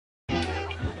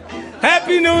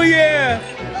Happy New Year!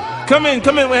 Come in,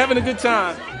 we're having a good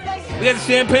time. We got the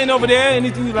champagne over there.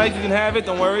 Anything you like, you can have it,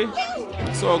 don't worry.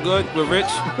 It's all good, we're rich.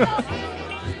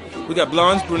 We got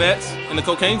blondes, brunettes, and the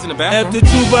cocaine's in the bathroom. After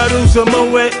 2 bottles of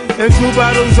Moet and 2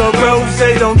 bottles of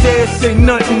Rose, don't dare say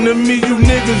nothing to me, you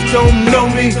niggas don't know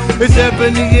me. It's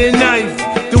Ebony and Ivory,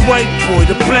 the white boy,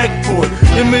 the black boy,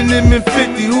 Eminem and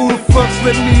 50, who the fuck's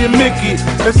let me and Micky?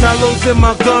 That's hollows in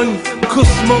my gun, Kush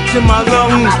smoke in my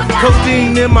lungs,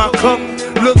 codeine in my cup.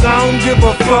 Look, I don't give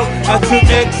a fuck. I took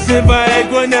X and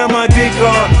Viagra, now my dick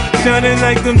hard, shining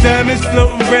like them diamonds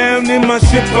floating round in my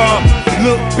ship bar.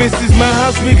 Look, this is my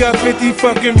house, we got 50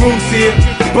 fucking rooms here.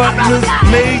 Butlers,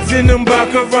 maids, and them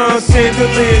baccarat,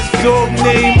 chandeliers. Dog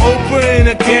named Oprah and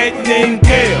a cat named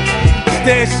Gayle.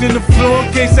 Stash in the floor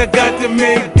in case I got to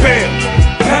make bail.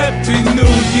 Happy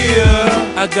New Year.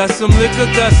 I got some liquor,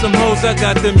 got some hoes, I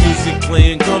got the music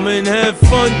playing, come and have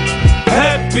fun.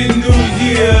 Happy New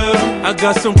Year. I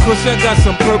got some Kush, I got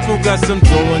some purple, got some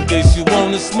Joe in case you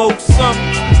wanna smoke some.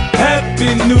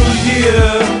 Happy New Year.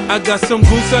 I got some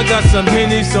Goose, I got some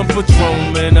Henny, some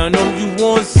Patron, man, I know you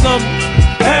want some.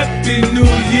 Happy New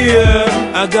Year.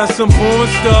 I got some porn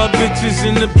star bitches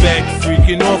in the back,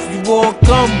 freaking off, you all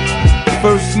come.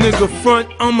 First nigga front,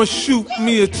 I'ma shoot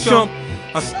me a chump.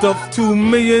 I stuffed 2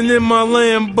 million in my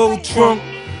Lambo trunk.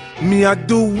 Me, I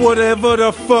do whatever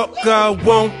the fuck I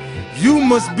want. You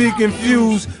must be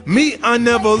confused, me I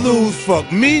never lose,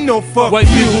 fuck me, no fuck white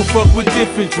you. People fuck with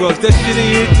different drugs, that shit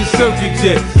ain't hit the circuit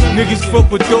yet. Niggas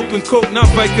fuck with dope and coke, not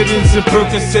Vicodins and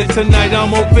Percocet. Tonight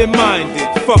I'm open-minded,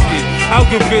 fuck it, I'll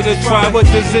give it a try, what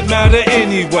does it matter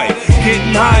anyway?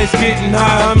 Getting high is getting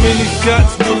high, how many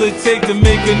shots will it take to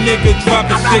make a nigga drop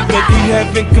a shit? Like he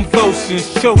having convulsions,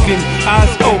 choking, eyes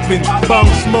open, bong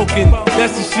smoking,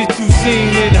 that's the shit you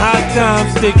seen in high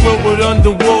times. They grow it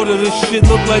underwater, this shit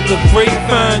look like a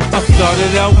grapevine. I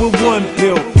started out with 1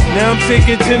 pill, now I'm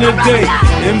taking 10 a day.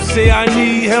 Them say I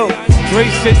need help, Dre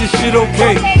said this shit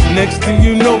okay. Next thing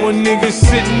you know, a nigga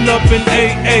sitting up in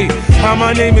AA. Hi,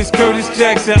 my name is Curtis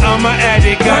Jackson, I'm an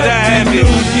addict, gotta have it.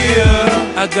 New Year.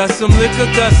 I got some liquor,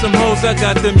 got some hoes, I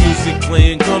got the music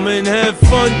playing, come and have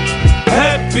fun.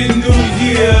 Happy New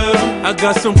Year. I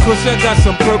got some Kush, I got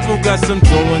some purple, got some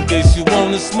Joe in case you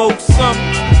wanna smoke some.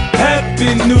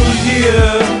 Happy New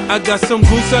Year. I got some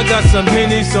Goose, I got some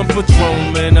Henny, some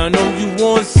Patron, man, I know you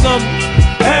want some.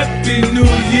 Happy New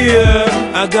Year.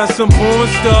 I got some porn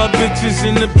star bitches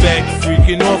in the back,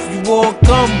 freaking off, you all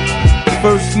come.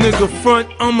 First nigga front,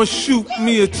 I'ma shoot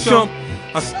me a chump.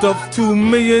 I stuffed 2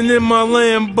 million in my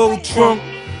Lambo trunk.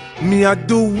 Me, I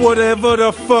do whatever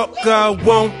the fuck I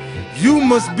want. You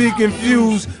must be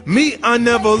confused, me I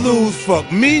never lose,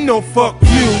 fuck me, no fuck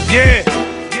you, yeah.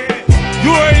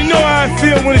 You already know how I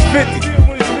feel when it's 50.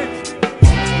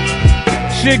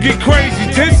 Shit get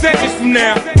crazy 10 seconds from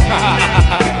now.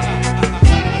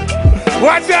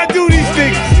 Watch how I do these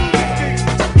things.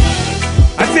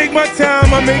 I take my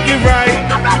time, I make it right.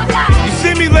 You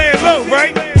see me laying low,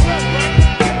 right?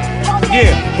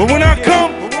 Yeah, but when I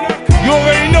come, you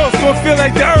already know it's gonna feel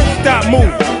like the earth stop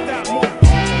moving.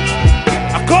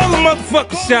 I call them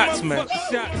motherfucking shots, man.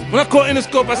 When I call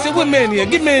Interscope, I said, what Manny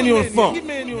at? Get Manny on the phone.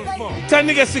 Tell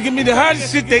niggas to give me the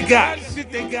hottest shit they got.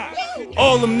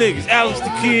 All them niggas, Alex the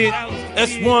Kid,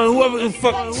 S1, whoever the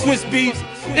fuck, Swiss Beats,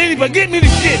 anybody, get me the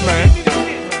shit, man.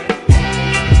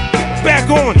 Back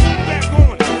on it.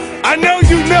 I know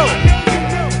you know.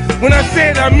 When I say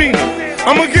it, I mean it.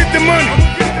 I'ma get the money.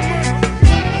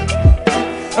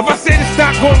 If I say the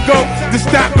stock gon' go, the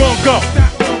stock gon' go.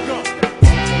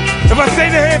 If I say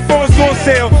the headphones gon'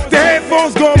 sell, the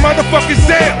headphones gon' motherfucking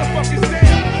sell.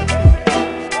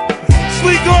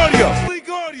 Sleek audio.